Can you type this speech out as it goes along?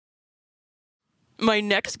My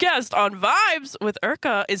next guest on Vibes with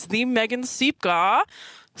Urka is the Megan Siepka.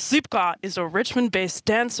 Siepka is a Richmond-based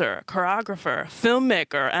dancer, choreographer,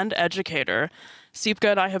 filmmaker, and educator.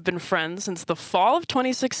 Siepka and I have been friends since the fall of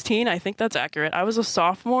 2016. I think that's accurate. I was a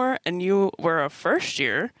sophomore and you were a first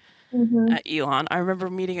year Hmm. at Elon. I remember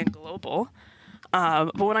meeting in Global.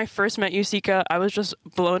 But when I first met you, Sika, I was just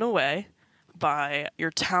blown away by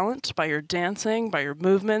your talent, by your dancing, by your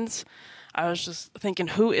movements. I was just thinking,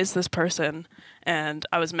 who is this person? And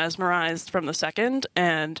I was mesmerized from the second.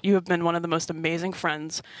 And you have been one of the most amazing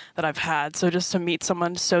friends that I've had. So just to meet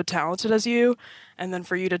someone so talented as you, and then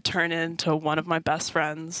for you to turn into one of my best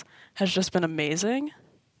friends has just been amazing.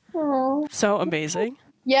 Oh. So amazing.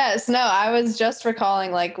 Yes, no, I was just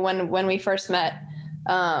recalling like when we first met,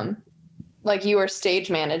 um, like you were stage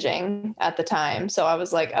managing at the time. So I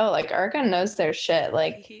was like, oh, like Arka knows their shit.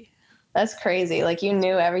 Like that's crazy. Like you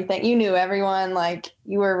knew everything. You knew everyone. Like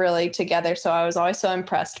you were really together. So I was always so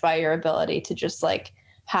impressed by your ability to just like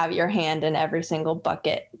have your hand in every single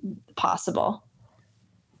bucket possible.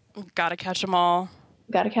 Gotta catch them all,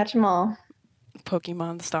 Got to catch them all.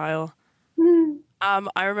 Pokemon style. Hmm.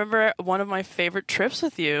 I remember one of my favorite trips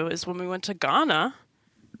with you is when we went to Ghana.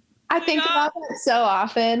 I think about that so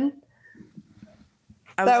often.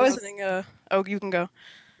 I That was listening. Oh, you can go.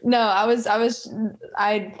 No,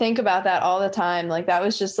 I think about that all the time. Like that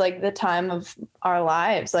was just like the time of our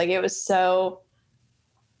lives. Like it was so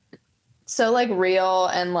like real,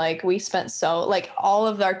 and like we spent so like all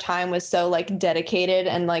of our time was so like dedicated,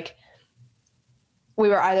 and like we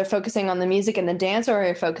were either focusing on the music and the dance, or we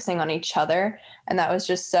were focusing on each other, and that was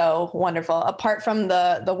just so wonderful. Apart from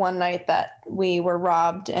the one night that we were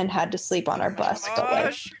robbed and had to sleep on our bus. But like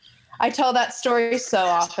Gosh, I tell that story so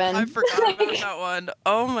often. I forgot about that one.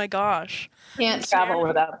 Oh my gosh. Can't travel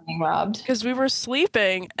without being robbed. Because we were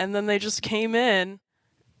sleeping and then they just came in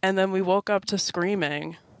and then we woke up to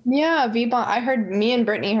screaming. Yeah, V-Bon. I heard me and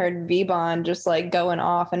Brittany heard V-Bon just like going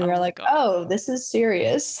off, and we Oh were my like, God. "Oh, this is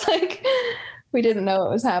serious." Like we didn't know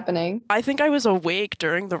what was happening. I think I was awake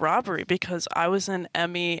during the robbery because I was in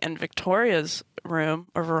Emmy and Victoria's room,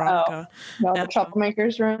 or Oh, Veronica. no, the And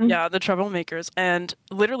troublemakers room. yeah, the troublemakers. And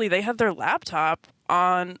literally they had their laptop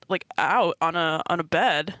on like out on a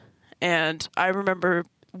bed. And I remember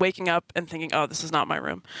waking up and thinking, "Oh, this is not my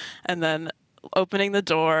room." And then opening the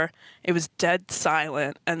door, it was dead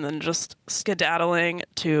silent, and then just skedaddling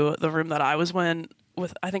to the room that I was in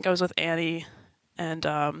with. I think I was with Annie and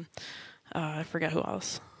I forget who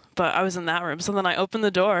else. But I was in that room. So then I opened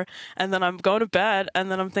the door and then I'm going to bed and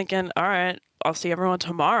then I'm thinking, all right, I'll see everyone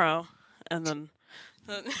tomorrow. And then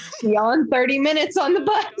See y'all in 30 minutes on the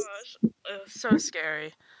bus. gosh, it was so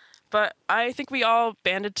scary. But I think we all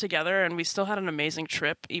banded together and we still had an amazing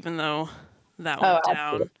trip, even though that Oh, went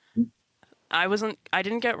down. absolutely. I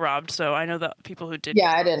didn't get robbed, so I know that people who did Yeah,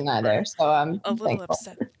 get I robbed didn't were either. So I'm a little thankful.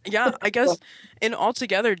 upset. Yeah, I guess in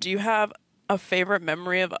altogether, do you have a favorite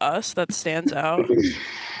memory of us that stands out?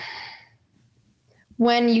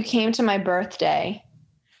 When you came to my birthday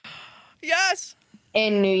Yes.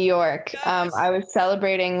 in New York, Yes. I was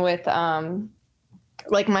celebrating with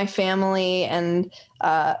like my family and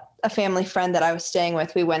a family friend that I was staying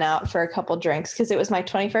with. We went out for a couple drinks because it was my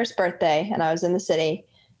 21st birthday and I was in the city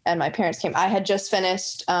and my parents came. I had just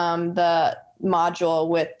finished the module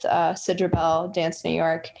with Sidra Bell Dance New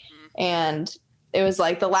York, and it was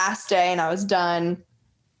like the last day and I was done.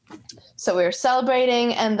 So we were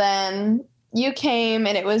celebrating, and then you came,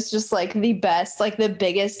 and it was just like the best, like the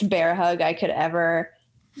biggest bear hug I could ever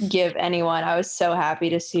give anyone. I was so happy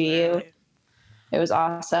to see you. Really? It was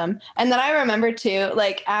awesome. And then I remember too,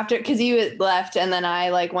 like after, because you had left and then I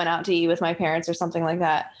like went out to eat with my parents or something like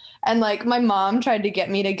that. And like my mom tried to get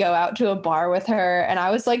me to go out to a bar with her. And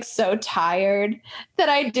I was like so tired that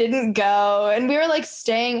I didn't go. And we were like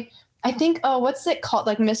staying, I think, oh, what's it called?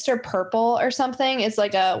 Like Mr. Purple or something. It's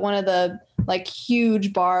like one of the like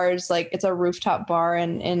huge bars. Like it's a rooftop bar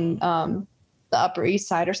in the Upper East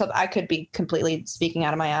Side or something. I could be completely speaking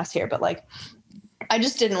out of my ass here, but like I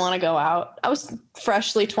just didn't want to go out. I was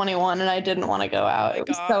freshly 21 and I didn't want to go out. Oh my It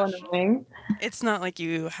was so gosh. annoying. It's not like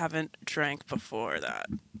you haven't drank before that.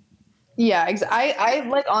 Yeah, I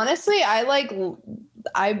like honestly, I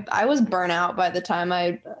was burnt out by the time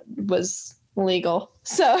I was legal.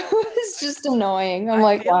 So it's just annoying. I'm I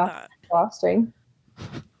like, feel wow, that. exhausting.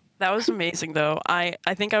 That was amazing, though. I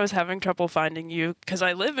think I was having trouble finding you because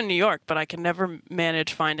I live in New York, but I can never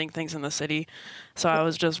manage finding things in the city. So I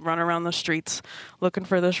was just running around the streets looking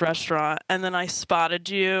for this restaurant, and then I spotted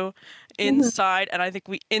you inside, and I think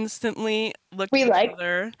we instantly looked We at each like,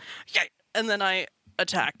 other. Yeah, and then I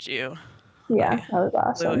attacked you. yeah, I that was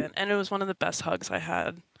flew awesome. in, and it was one of the best hugs I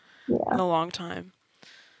had. Yeah. in a long time.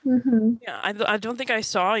 Mm-hmm. Yeah, I don't think I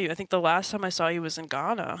saw you. I think the last time I saw you was in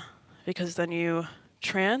Ghana, because then you Yeah,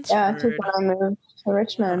 because transferred. when I moved to Yeah,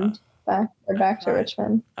 Richmond, I back to cried.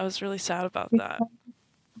 Richmond. I was really sad about that.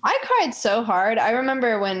 I cried so hard. I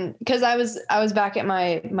remember because I was back at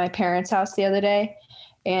my parents' house the other day,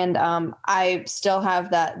 and I still have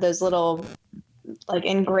those little like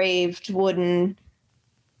engraved wooden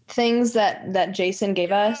things that Jason gave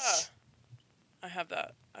Yeah, us. I have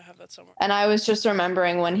that. I have that somewhere. And I was just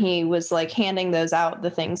remembering when he was like handing those out, the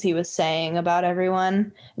things he was saying about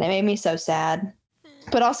everyone, and it made me so sad,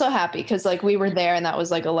 but also happy because like we were there and that was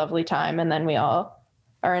like a lovely time, and then we all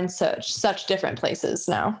are in such different places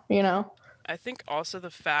now, you know. I think also the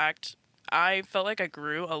fact I felt like I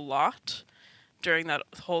grew a lot during that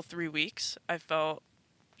whole 3 weeks. I felt,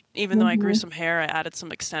 even though I grew Mm-hmm. some hair, I added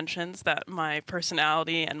some extensions, that my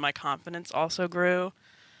personality and my confidence also grew.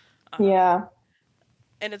 Yeah.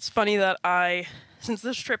 And it's funny that since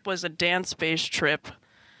this trip was a dance-based trip,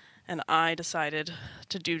 and I decided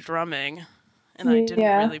to do drumming, and I didn't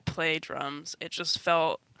Yeah. really play drums, it just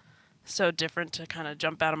felt so different to kind of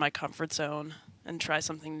jump out of my comfort zone and try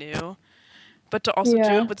something new. But to also do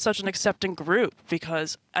Yeah. it with such an accepting group,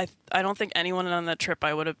 because I don't think anyone on that trip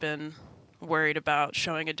I would have been worried about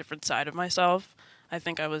showing a different side of myself. I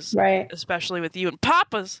think I was, Right. especially with you and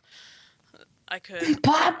Papa's, I could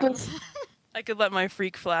Papa's. I could let my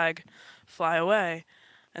freak flag fly away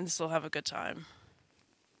and still have a good time.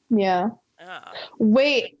 Yeah. Yeah.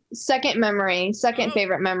 Wait, second Oh,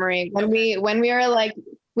 favorite memory. When okay. we were like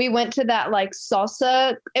we went to that like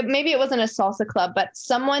salsa, maybe it wasn't a salsa club, but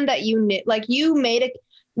someone that you knew, like you made a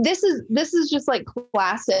this is just like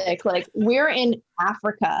classic. Like we're in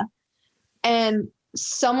Africa and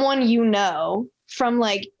someone you know from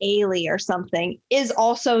like Ailey or something is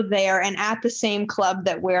also there and at the same club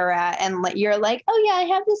that we're at, and like you're like, oh yeah, I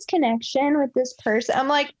have this connection with this person. I'm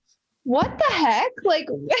like, what the heck? Like,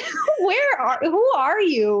 who are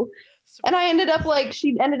you? And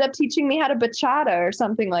she ended up teaching me how to bachata or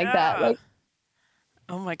something like that. Yeah. Like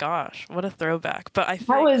Oh my gosh, what a throwback. But I that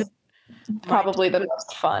think was my probably the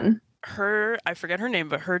most fun. I forget her name,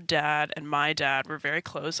 but her dad and my dad were very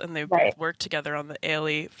close, and they Right. both worked together on the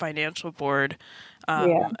Ailey financial board.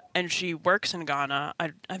 Yeah. And she works in Ghana.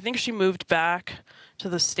 I think she moved back to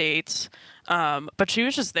the States, but she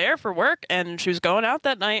was just there for work, and she was going out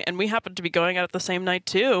that night, and we happened to be going out the same night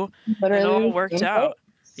too, and it all Literally the worked same place. out.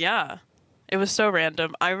 Yeah, it was so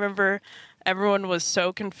random. I remember everyone was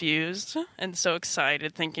so confused and so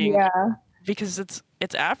excited, thinking, Yeah. because it's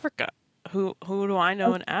Africa. Who do I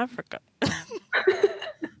know in Africa?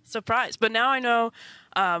 Surprise! But now I know,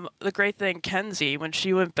 the great thing, Kenzie, when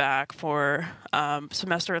she went back for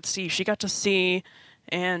semester at sea, she got to see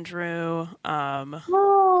Andrew. And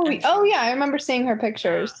Oh yeah, I remember seeing her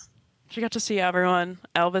pictures. she got to see everyone.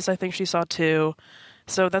 Elvis, I think she saw too.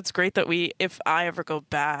 So that's great that if I ever go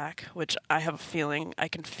back, which I have a feeling I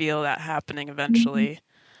can feel that happening Mhm. eventually,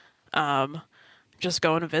 um, just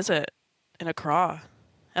going to visit in Accra.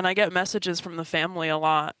 And I get messages from the family a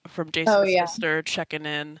lot, from Oh Jason's yeah. sister checking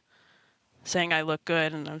in, saying I look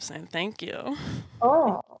good, and I'm saying thank you.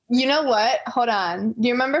 Oh, you know what? Hold on. Do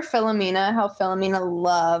you remember Philomena? How Philomena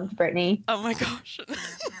loved Brittany? Oh my gosh.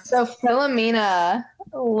 So Philomena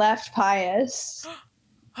left Pius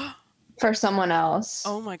for someone else.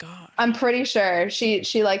 Oh my gosh. I'm pretty sure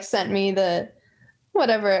she like sent me the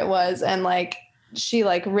whatever it was, and like she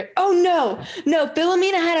like oh no,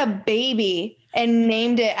 Philomena had a baby and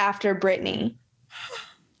named it after Brittany.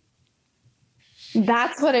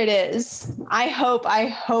 That's what it is. I hope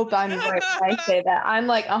I'm right when I say that. I'm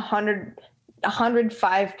like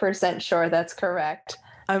 105% sure that's correct.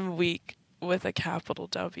 I'm weak with a capital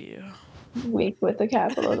W. Week with a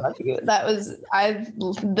capital W. That was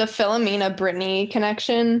the Philomena Brittany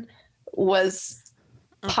connection was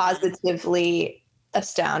positively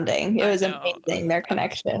astounding. It I was know. amazing, their I was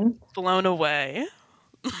connection. blown away.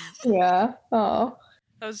 Yeah. Oh.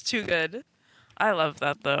 That was too good. I love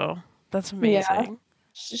that though. That's Yeah. amazing.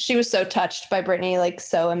 She was so touched by Brittany, like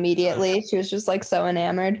so immediately. She was just like so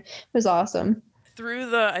enamored. It was awesome.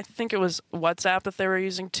 Through I think it was WhatsApp that they were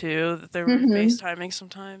using too, that they were Hmm. FaceTiming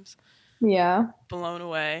sometimes. Yeah. Blown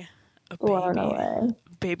away. A Blown baby. away.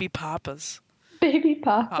 Baby Papas. Baby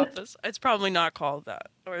Papa. Papas. It's probably not called that.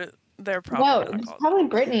 Or they're No, probably not it's called that. probably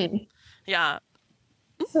Brittany. Yeah,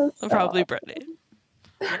 So, probably Brittany.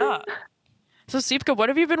 Yeah. So Sipka, what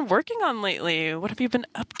have you been working on lately? What have you been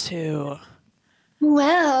up to?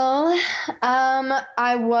 well,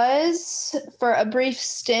 I was for a brief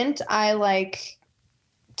stint. I like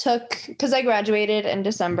took because I graduated in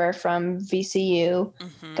December from VCU,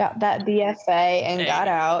 Mm-hmm. got that BFA and got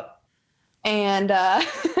Hey. out. And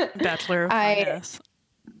Bachelor of I Finance.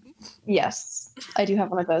 yes, I do have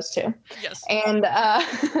one of those too. Yes. And I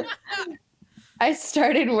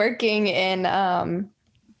started working in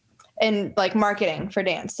like marketing for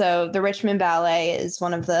dance. So the Richmond Ballet is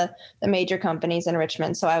one of the major companies in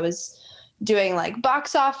Richmond. So I was doing like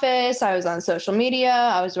box office, I was on social media,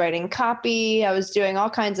 I was writing copy, I was doing all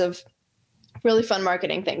kinds of really fun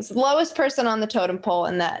marketing things. Lowest person on the totem pole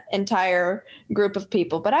in that entire group of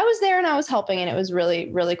people, but I was there and I was helping, and it was really,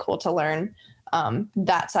 really cool to learn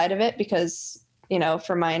that side of it, because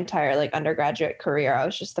for my entire like undergraduate career, I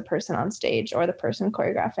was just the person on stage or the person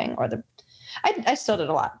choreographing or I still did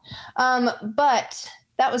a lot. But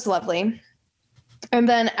that was lovely. And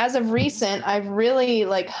then as of recent, I've really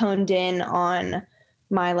like honed in on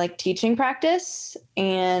my like teaching practice,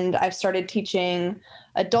 and I've started teaching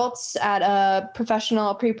adults at a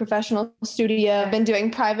pre-professional studio. I've been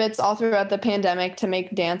doing privates all throughout the pandemic to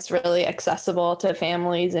make dance really accessible to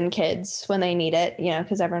families and kids when they need it,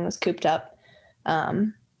 because everyone was cooped up.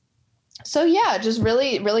 So yeah, just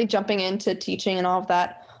really, really jumping into teaching and all of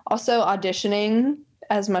that. Also auditioning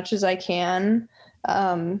as much as I can,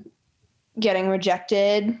 getting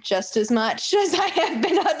rejected just as much as I have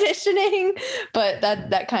been auditioning, but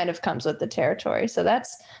that kind of comes with the territory. So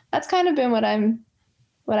that's kind of been what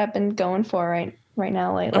I've been going for right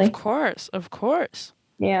now lately. Of course.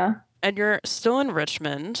 Yeah. And you're still in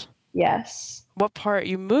Richmond. Yes. What part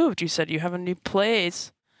you moved? You said you have a new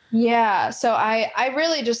place. Yeah. So I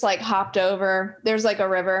really just like hopped over. There's like a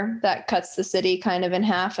river that cuts the city kind of in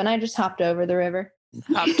half, and I just hopped over the river.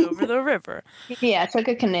 Hopped over the river. Yeah, took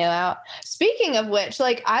a canoe out. Speaking of which,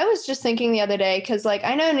 like I was just thinking the other day, because like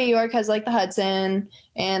I know New York has like the Hudson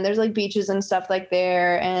and there's like beaches and stuff like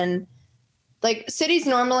there, and like cities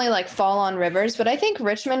normally like fall on rivers, but I think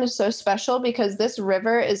Richmond is so special because this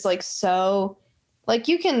river is like so like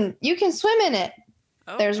you can swim in it.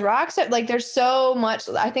 Oh. There's rocks, like there's so much.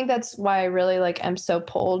 I think that's why I really like am so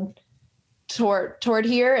pulled toward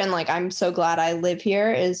here, and like I'm so glad I live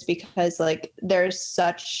here, is because like there's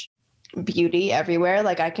such beauty everywhere.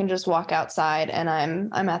 Like I can just walk outside and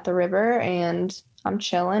I'm at the river and I'm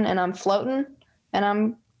chilling and I'm floating and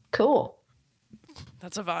I'm cool.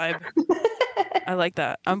 That's a vibe. I like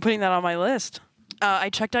that. I'm putting that on my list. I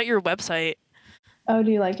checked out your website. Oh,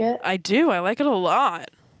 do you like it? I do. I like it a lot.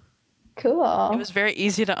 Cool. It was very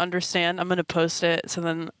easy to understand. I'm going to post it so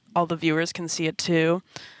then all the viewers can see it too.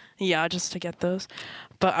 Yeah, just to get those.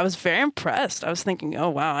 But I was very impressed. I was thinking,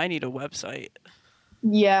 oh, wow, I need a website.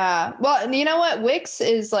 Yeah. Well, you know what? Wix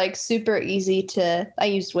is like super easy I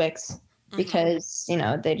used Wix because,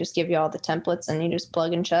 they just give you all the templates and you just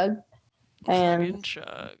plug and chug. Plug and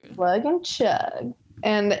chug.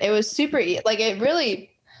 And it was super like it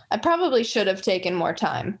really, I probably should have taken more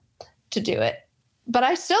time to do it. But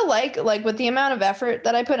I still like with the amount of effort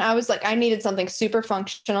that I put, I was like, I needed something super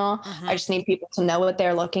functional. I just need people to know what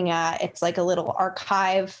they're looking at. It's like a little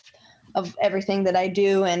archive of everything that I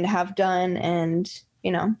do and have done. And,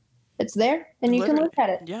 it's there and you can look at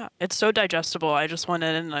it. Yeah, it's so digestible. I just went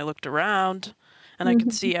in and I looked around and I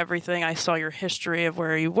could see everything. I saw your history of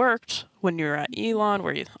where you worked when you were at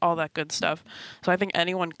Elon, all that good stuff. So I think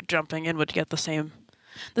anyone jumping in would get the same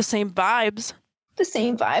vibes. The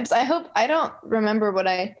same vibes. I hope I don't remember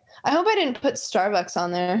I hope I didn't put Starbucks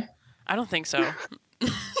on there. I don't think so.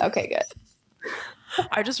 Okay, good.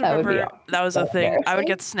 I just remember that was a thing. I would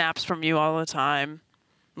get snaps from you all the time.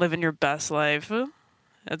 Living your best life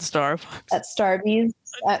at Starbucks. At Starbucks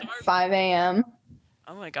at 5 a.m.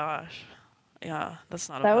 Oh my gosh. Yeah, that's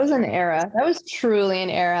not That was an era. That was truly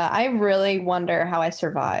an era. I really wonder how I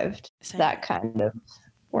survived that kind of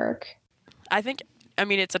work. I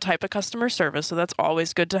mean, it's a type of customer service, so that's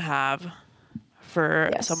always good to have for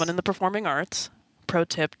someone in the performing arts. Pro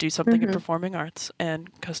tip, do something in performing arts and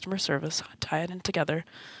customer service. Tie it in together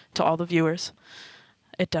to all the viewers.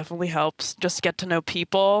 It definitely helps just get to know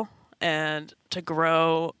people and to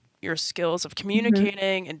grow your skills of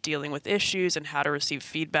communicating and dealing with issues and how to receive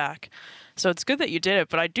feedback. So it's good that you did it,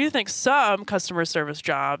 but I do think some customer service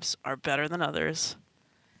jobs are better than others.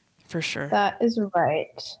 For sure. That is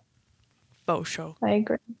right. Faux show. I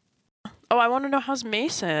agree. Oh, I want to know, how's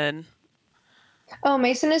Mason? Oh,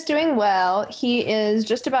 Mason is doing well. He is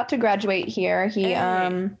just about to graduate here. He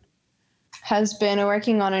has been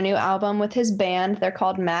working on a new album with his band. They're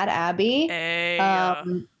called Mad Abbey.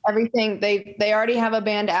 Everything they already have a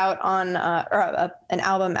band out on an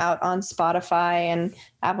album out on Spotify and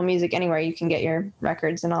Apple Music, anywhere you can get your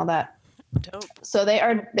records and all that. Dope. So they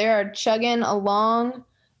are chugging along.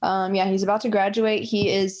 He's about to graduate. He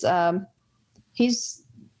is he's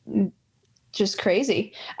just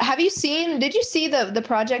crazy. Did you see the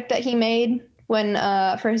project that he made when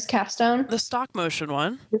for his capstone? The stop motion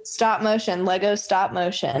one. The stop motion, Lego stop That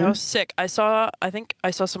motion. was sick. I think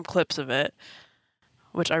I saw some clips of it,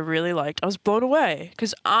 which I really liked. I was blown away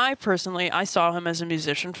because I saw him as a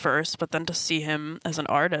musician first, but then to see him as an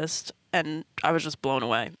artist, and I was just blown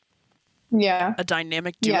away. Yeah. A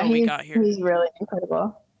dynamic duo we got here. He's really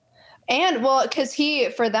incredible. And well, because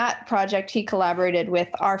for that project, he collaborated with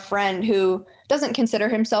our friend who doesn't consider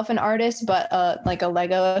himself an artist, but like a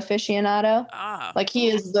Lego aficionado. Ah. Like he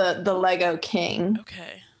is the Lego king.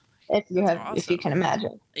 Okay. If you can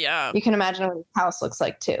imagine. Yeah. You can imagine what his house looks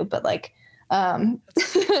like too, but like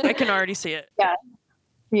I can already see it. Yeah.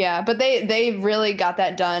 Yeah, but they really got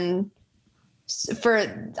that done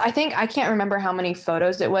I think I can't remember how many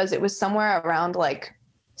photos it was. It was somewhere around like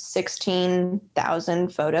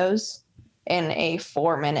 16,000 photos in a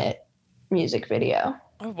 4-minute music video.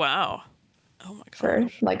 Oh wow. Oh my gosh. For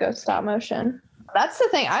Lego stop motion. That's the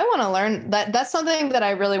thing I want to learn. That's something that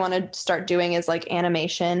I really want to start doing is like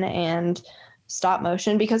animation and stop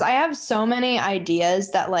motion, because I have so many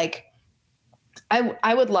ideas that like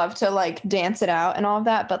I would love to like dance it out and all of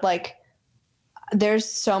that, but like there's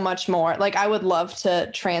so much more. Like I would love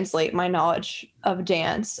to translate my knowledge of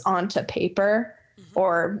dance onto paper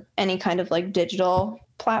or any kind of like digital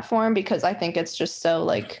platform, because I think it's just so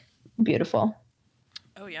like beautiful.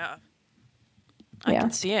 Oh yeah. I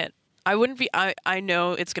can see it. I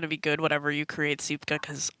know it's going to be good, whatever you create, Sipka,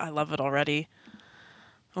 because I love it already.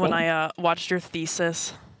 When I watched your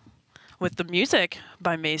thesis with the music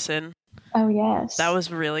by Mason. Oh, yes. That was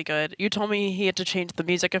really good. You told me he had to change the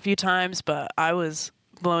music a few times, but I was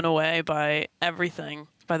blown away by everything,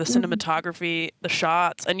 by the cinematography, the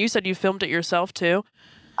shots. And you said you filmed it yourself, too?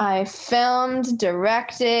 I filmed,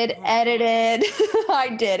 directed, edited.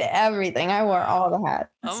 I did everything. I wore all the hats.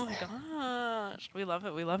 Oh, my gosh. We love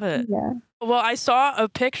it. We love it. Yeah. Well, I saw a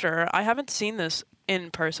picture. I haven't seen this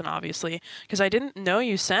in person, obviously, because I didn't know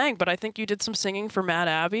you sang, but I think you did some singing for Mad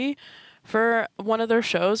Abbey for one of their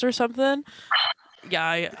shows or something.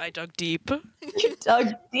 Yeah, I dug deep. You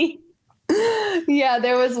dug deep. Yeah,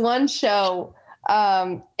 there was one show.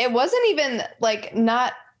 It wasn't even like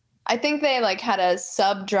I think they like had a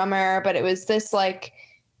sub drummer, but it was this like,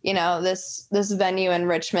 you know, this venue in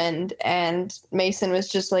Richmond, and Mason was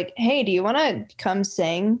just like, "Hey, do you want to come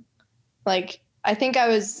sing?" Like, I think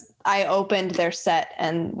I opened their set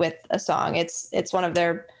and with a song. It's one of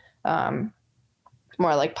their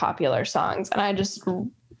more like popular songs, and I just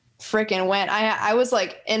freaking went. I was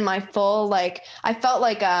like in my full, like I felt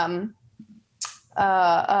like a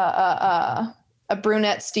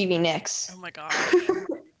brunette Stevie Nicks. Oh my gosh.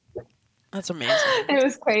 That's amazing. It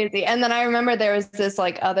was crazy. And then I remember there was this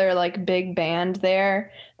like other like big band there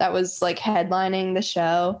that was like headlining the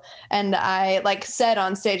show, and I like said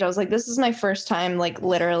on stage, I was like, this is my first time like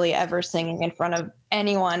literally ever singing in front of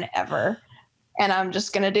anyone ever, and I'm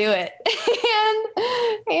just gonna do it.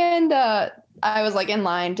 and I was like in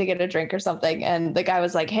line to get a drink or something, and the guy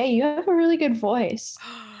was like, "Hey, you have a really good voice."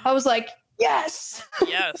 I was like, "Yes."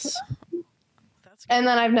 Yes. That's good. And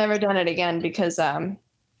then I've never done it again because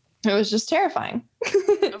it was just terrifying.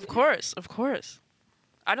 Of course.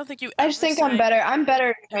 I don't think you I just think I'm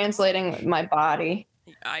better translating my body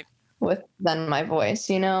than my voice,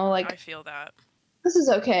 you know, like I feel that. This is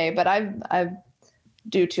okay, but I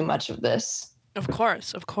do too much of this. Of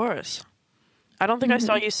course. I don't think I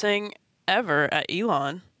saw you sing ever at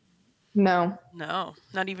Elon. No,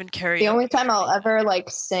 not even karaoke. The only time I'll ever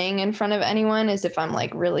like sing in front of anyone is if I'm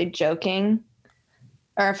like really joking,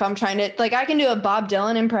 or if I'm trying to like, I can do a Bob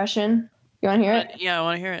Dylan impression. You want to hear it? Yeah, I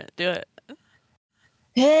want to hear it. Do it.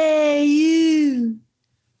 Hey, you.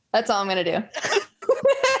 That's all I'm going to do.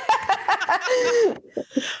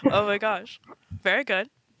 Oh my gosh. Very good.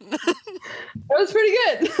 That was pretty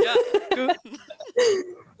good. Yeah.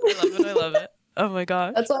 I love it. Oh my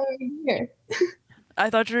gosh. That's all I'm going to hear. I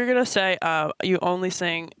thought you were going to say you only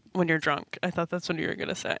sing when you're drunk. I thought that's what you were going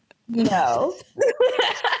to say. No.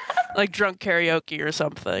 Like drunk karaoke or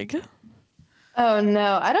something. Oh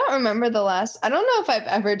no, I don't remember I don't know if I've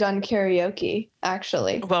ever done karaoke,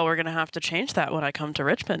 actually. Well, we're going to have to change that when I come to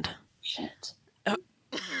Richmond. Shit.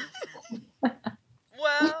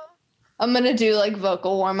 Well, I'm going to do like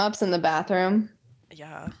vocal warm-ups in the bathroom.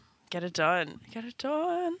 Yeah, get it done.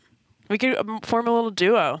 We could form a little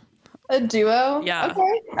duo. A duo? Yeah.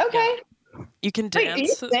 Okay. Yeah. You can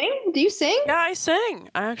dance. Wait, do you sing? Yeah, I sing.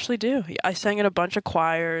 I actually do. I sang in a bunch of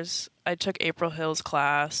choirs. I took April Hill's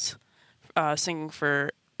class, singing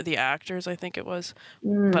for the actors, I think it was.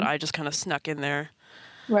 But I just kind of snuck in there.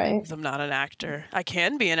 Right. 'Cause I'm not an actor. I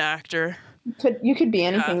can be an actor. You could be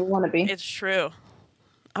anything you want to be. It's true.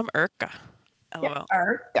 I'm Urka. Yeah, LOL.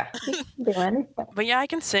 you can do anything. But yeah, I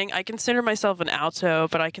can sing. I consider myself an alto,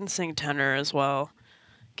 but I can sing tenor as well.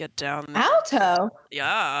 Get down there. Alto.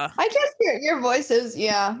 Yeah. I guess your voice is,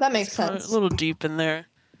 yeah, that makes It's kinda sense. a little deep in there.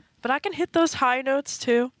 But I can hit those high notes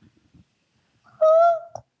too.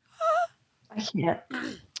 I can't.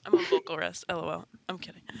 I'm a vocalist. LOL. I'm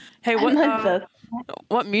kidding. Hey, I'm like the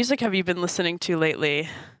what music have you been listening to lately?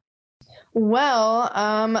 Well,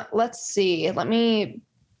 let's see. Let me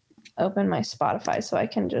open my Spotify so I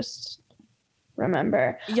can just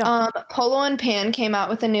remember. Yeah. Polo and Pan came out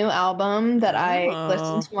with a new album that I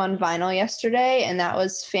listened to on vinyl yesterday, and that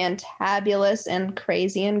was fantabulous and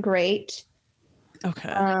crazy and great.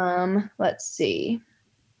 Okay. Let's see.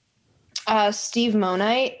 Steve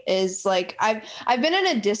Monite is like I've been in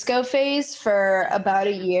a disco phase for about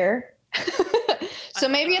a year. So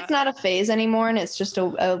maybe it's not a phase anymore and it's just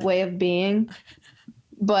a way of being.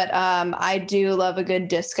 But I do love a good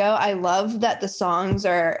disco. I love that the songs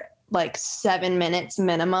are like 7 minutes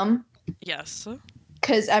minimum. Yes.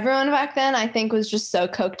 Because everyone back then, I think, was just so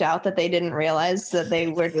coked out that they didn't realize that they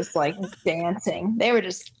were just like dancing. They were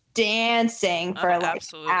just dancing for like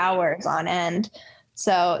absolutely. hours on end.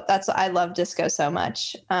 So I love disco so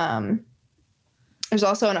much. There's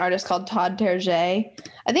also an artist called Todd Terje.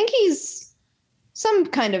 I think he's some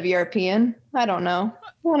kind of European. I don't know.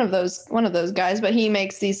 One of those guys, but he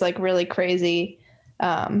makes these like really crazy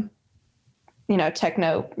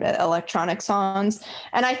techno electronic songs.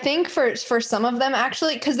 And I think for some of them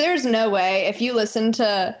actually, because there's no way if you listen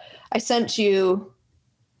to, I sent you,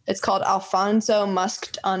 it's called Alfonso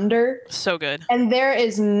Musked Under. So good. And there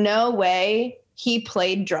is no way he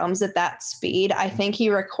played drums at that speed. I think he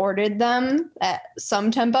recorded them at some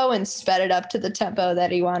tempo and sped it up to the tempo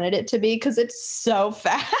that he wanted it to be because it's so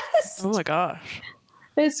fast. Oh my gosh.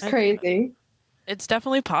 It's crazy. It's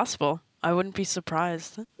definitely possible. I wouldn't be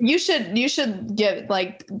surprised. You should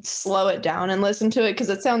slow it down and listen to it because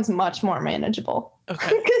it sounds much more manageable.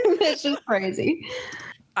 Okay. It's just crazy.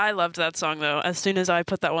 I loved that song though. As soon as I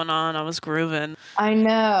put that one on, I was grooving. I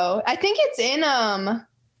know. I think it's in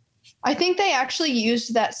I think they actually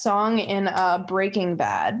used that song in Breaking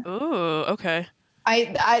Bad. Ooh, okay.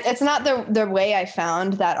 I it's not the way I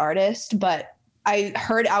found that artist, but I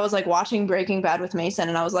was like watching Breaking Bad with Mason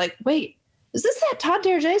and I was like, wait, is this that Todd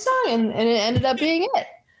Terje song? And it ended up being it.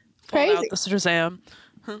 Crazy. Out the Shazam.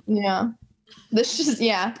 Yeah.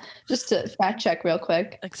 Just to fact check real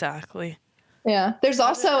quick. Exactly. Yeah. There's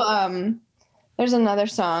also there's another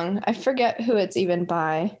song. I forget who it's even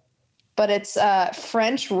by, but it's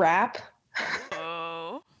French rap.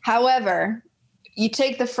 Oh. However, you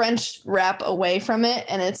take the French rap away from it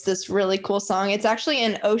and it's this really cool song. It's actually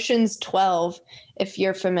in Ocean's 12, if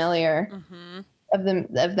you're familiar. Mm-hmm. Of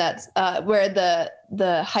that where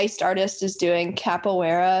the heist artist is doing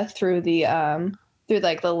capoeira through the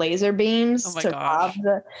like the laser beams to rob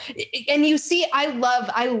and you see I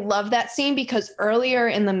love that scene because earlier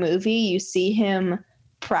in the movie you see him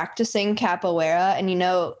practicing capoeira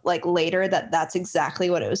and like later that's exactly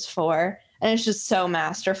what it was for and it's just so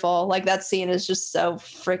masterful. Like that scene is just so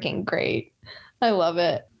freaking great. I love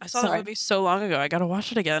it. I saw that movie so long ago. I gotta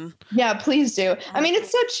watch it again. Yeah, please do. I mean,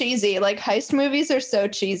 it's so cheesy. Like heist movies are so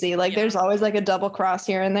cheesy. Like there's always like a double cross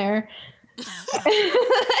here and there.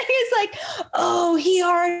 He's like, oh, he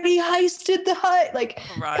already heisted the hut. Like,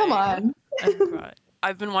 come on.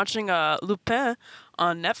 I've been watching Lupin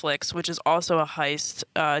on Netflix, which is also a heist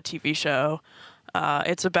TV show.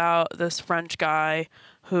 It's about this French guy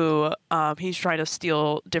who he's trying to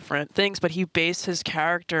steal different things, but he based his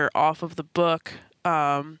character off of the book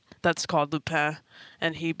that's called Lupin,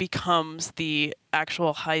 and he becomes the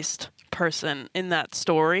actual heist person in that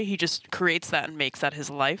story. He just creates that and makes that his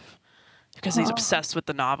life because he's obsessed with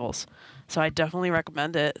the novels. So I definitely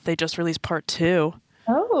recommend it. They just released part 2.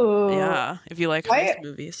 Oh. Yeah, if you like heist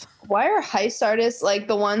movies. Why are heist artists like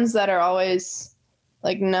the ones that are always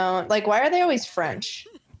like known? Like, why are they always French?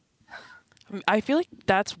 I feel like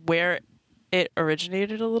that's where it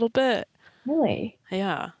originated a little bit. Really?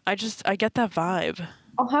 Yeah. I get that vibe.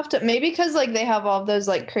 I'll have to, maybe because like they have all those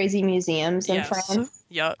like crazy museums in France.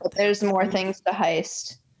 Yep. But there's more things to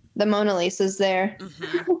heist. The Mona Lisa's there.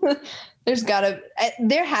 Mm-hmm.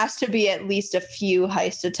 There has to be at least a few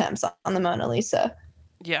heist attempts on the Mona Lisa.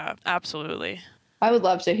 Yeah, absolutely. I would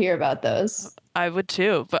love to hear about those. I would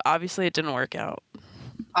too, but obviously it didn't work out.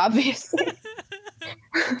 Obviously.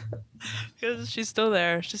 Because she's still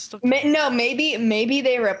there. She's still. No, maybe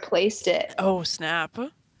they replaced it. Oh, snap.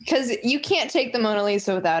 Because you can't take the Mona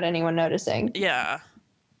Lisa without anyone noticing. Yeah.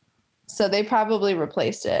 So they probably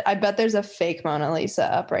replaced it. I bet there's a fake Mona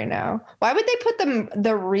Lisa up right now. Why would they put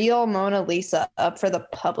the real Mona Lisa up for the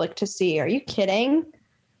public to see? Are you kidding?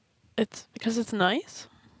 It's because it's nice.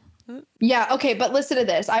 Yeah, okay, but listen to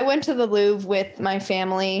this. I went to the Louvre with my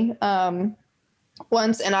family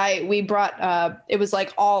once, and we brought it was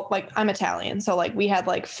like all like I'm Italian, so like we had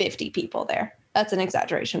like 50 people there. That's an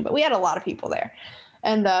exaggeration, but we had a lot of people there.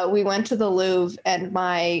 And we went to the Louvre, and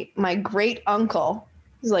my great uncle,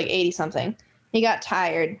 he's like 80 something, he got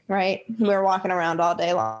tired, right? We were walking around all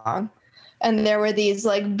day long. And there were these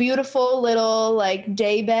like beautiful little like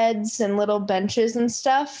day beds and little benches and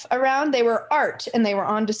stuff around. They were art and they were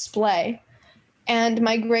on display. And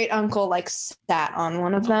my great uncle like sat on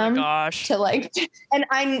one of them to like, and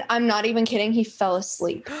I'm not even kidding. He fell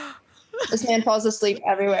asleep. This man falls asleep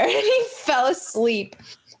everywhere. And he fell asleep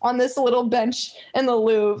on this little bench in the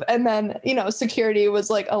Louvre. And then, you know, security was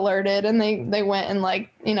like alerted, and they went and like,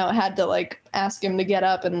 you know, had to like ask him to get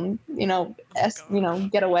up and,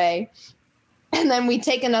 get away. And then we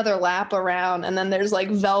take another lap around, and then there's like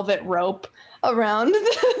velvet rope around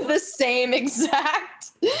the same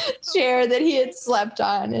exact chair that he had slept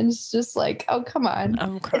on. And it's just like, oh, come on.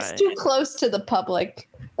 I'm crying. It's too close to the public.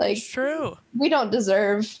 Like, it's true. We don't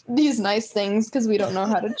deserve these nice things because we don't know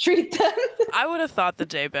how to treat them. I would have thought the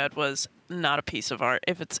daybed was not a piece of art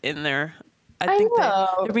if it's in there. I think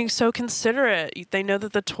they're being so considerate. They know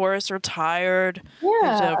that the tourists are tired.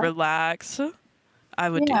 Yeah. To relax. I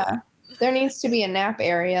would do that. There needs to be a nap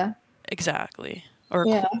area. Exactly. Or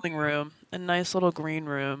a cooling room. A nice little green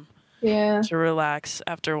room. Yeah. To relax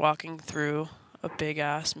after walking through a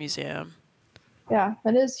big-ass museum. Yeah,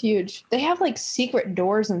 that is huge. They have like secret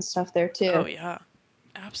doors and stuff there too. Oh, yeah.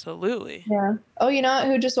 Absolutely. Yeah. Oh, you know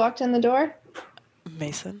who just walked in the door?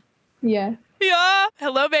 Mason. Yeah. Yeah.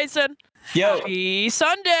 Hello, Mason. Yo. Happy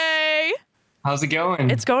Sunday. How's it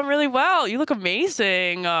going? It's going really well. You look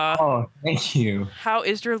amazing. Oh, thank you. How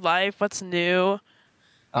is your life? What's new?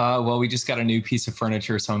 Well, we just got a new piece of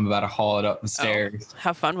furniture, so I'm about to haul it up the stairs. Oh,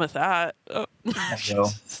 have fun with that. Oh.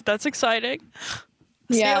 Will. That's exciting.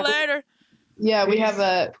 Yeah. See you later. Yeah, we have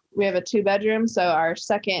a 2-bedroom, so our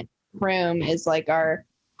second room is like our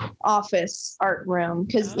office art room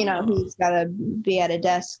because you know he's got to be at a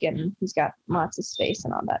desk and he's got lots of space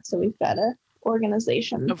and all that. So we've got a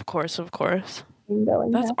organization. Of course.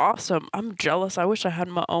 Going That's now. awesome. I'm jealous. I wish I had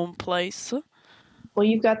my own place. Well,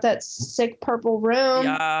 you've got that sick purple room.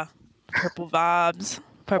 Yeah, purple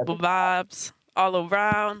vibes all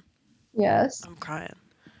around. Yes. I'm crying.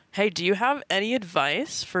 Hey, do you have any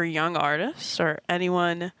advice for young artists or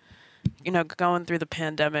anyone, going through the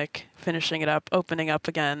pandemic, finishing it up, opening up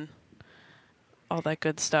again, all that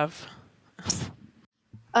good stuff?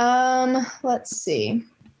 Let's see.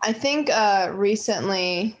 I think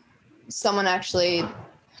recently someone actually,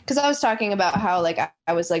 because I was talking about how like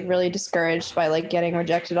I was like really discouraged by like getting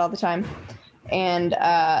rejected all the time, and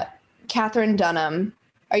Catherine Dunham.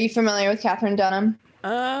 Are you familiar with Catherine Dunham?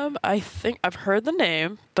 I think I've heard the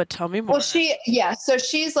name, but tell me more. Well, so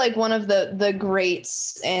she's like one of the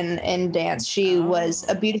greats in dance. She was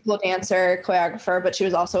a beautiful dancer, choreographer, but she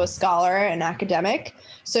was also a scholar and academic.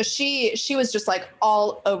 So she was just like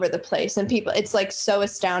all over the place, and it's like so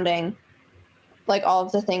astounding, like all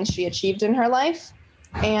of the things she achieved in her life.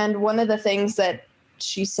 And one of the things that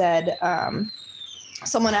she said,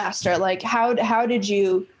 someone asked her like, how did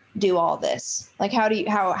you do all this? Like, how?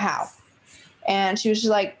 And she was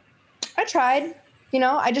just like, I tried,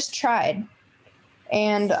 I just tried.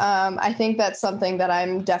 And I think that's something that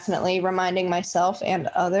I'm definitely reminding myself and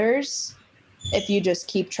others. If you just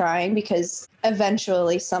keep trying, because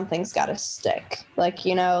eventually something's got to stick. Like,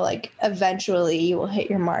 eventually you will hit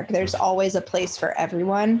your mark. There's always a place for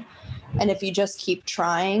everyone. And if you just keep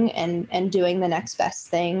trying and doing the next best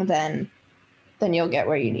thing, then you'll get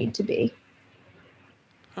where you need to be.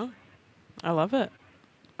 Oh, I love it.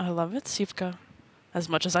 I love it, Sivka, as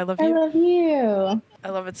much as I love you. I love you. I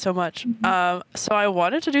love it so much. So I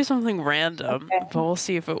wanted to do something random, but we'll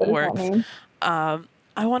see if it works.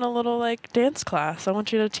 I want a little like dance class. I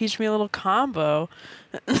want you to teach me a little combo.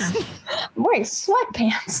 I'm wearing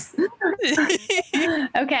sweatpants.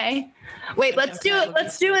 Okay. Wait, let's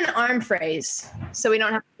do an arm phrase so we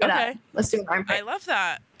don't have to get up. Let's do an arm phrase. I love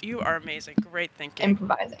that. You are amazing. Great thinking.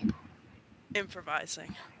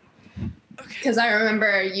 Improvising. Okay. Because I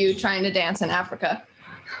remember you trying to dance in Africa.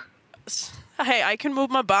 Hey, I can move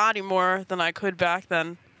my body more than I could back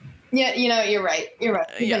then. Yeah, you're right.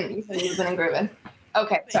 You've been grooving.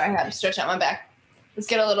 Okay, sorry, I had to stretch out my back. Let's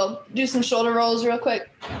do some shoulder rolls real quick.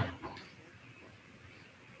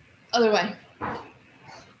 Other way.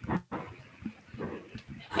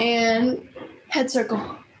 And head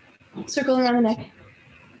circle. Circle around the neck.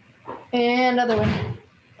 And other way.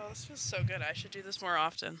 Oh, this feels so good. I should do this more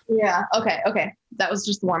often. Yeah. Okay. That was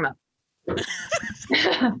just the warm up.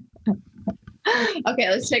 Okay,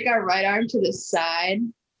 let's take our right arm to the side.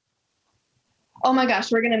 Oh my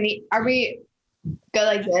gosh, we're gonna meet. Are we go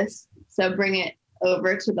like this? So bring it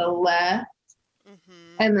over to the left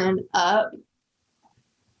and then up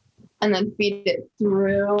and then feed it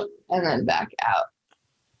through and then back out.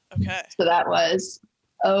 Okay. So that was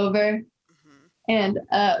over and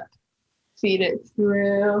up, feed it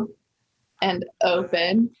through and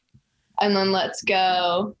open. And then let's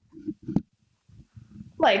go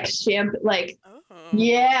like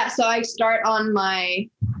yeah. So I start on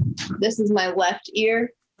this is my left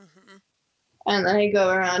ear. And then I go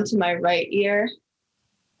around to my right ear.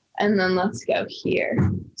 And then let's go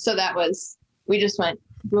here. So we just went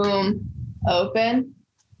boom, open.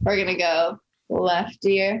 We're going to go left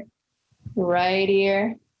ear, right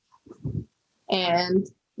ear, and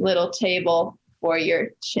little table for your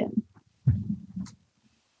chin.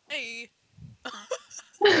 Hey.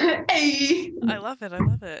 Hey. I love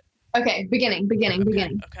it. Okay, beginning.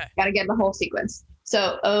 Okay. Gotta get the whole sequence.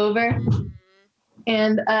 So over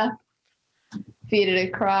and up, feed it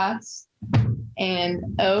across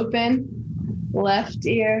and open, left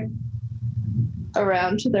ear,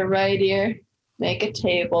 around to the right ear, make a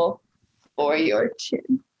table for your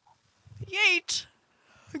chin. Yeet.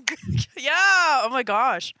 Yeah. Oh my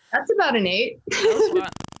gosh. That's about an 8. That was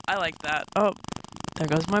fun. I like that. Oh, there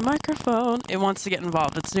goes my microphone. It wants to get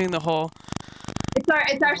involved. It's doing the whole. It's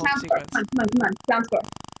our sound score. Come on. Sound score.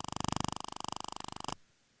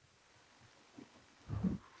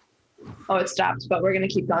 Oh, it stopped, but we're gonna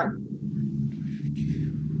keep going.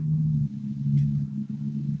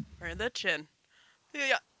 Right in the chin.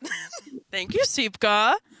 Yeah. Thank you,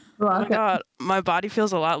 Sipka. Oh my Okay. god, my body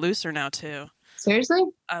feels a lot looser now too. Seriously?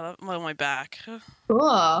 I love my back.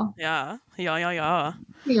 Cool. Yeah. Yeah.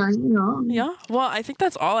 Yeah. Well, I think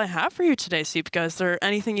that's all I have for you today, Sipka. Is there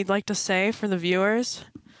anything you'd like to say for the viewers,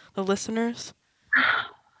 the listeners?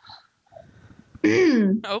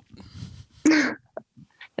 Oh.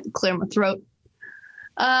 Clear my throat.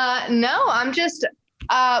 No, I'm just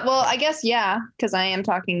well, I guess yeah, because I am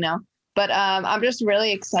talking now. But I'm just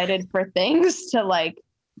really excited for things to like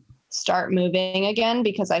start moving again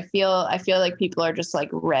because I feel like people are just like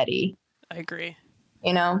ready. I agree.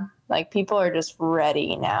 You know, like people are just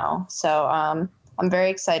ready now. So I'm very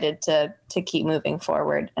excited to keep moving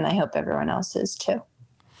forward, and I hope everyone else is too.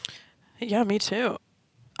 Yeah, me too.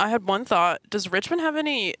 I had one thought. Does Richmond have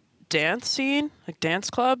any dance scene, like dance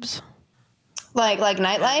clubs? Like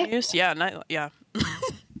nightlife? Venues? Yeah, yeah.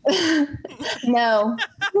 No.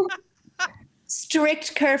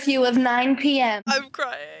 Strict curfew of 9 p.m. I'm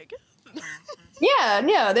crying. Yeah,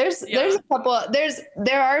 no, there's a couple.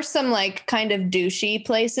 There are some like kind of douchey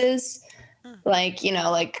places, like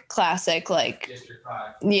like classic like. District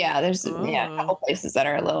 5. Yeah, there's a couple places that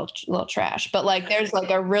are a little trash, but like there's like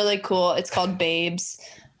a really cool. It's called Babes.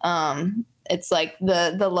 It's like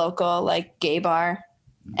the local like gay bar,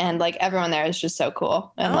 and like everyone there is just so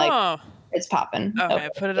cool and like it's popping. Okay,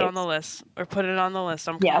 put it on the list.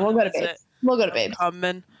 Yeah, we'll go to Babes. We'll go to Babes.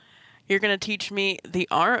 Coming. You're gonna teach me the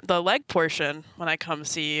leg portion when I come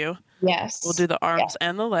see you. Yes. We'll do the arms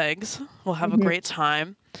and the legs. We'll have a great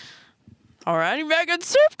time. Alrighty, Megan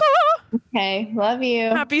Sipka. Okay, love you.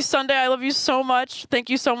 Happy Sunday. I love you so much. Thank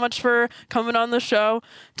you so much for coming on the show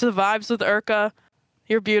to the Vibes with Urka.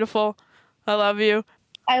 You're beautiful. I love you.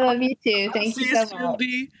 I love you too. Thank you so much.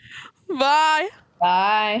 Bye.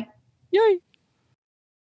 Bye. Yay.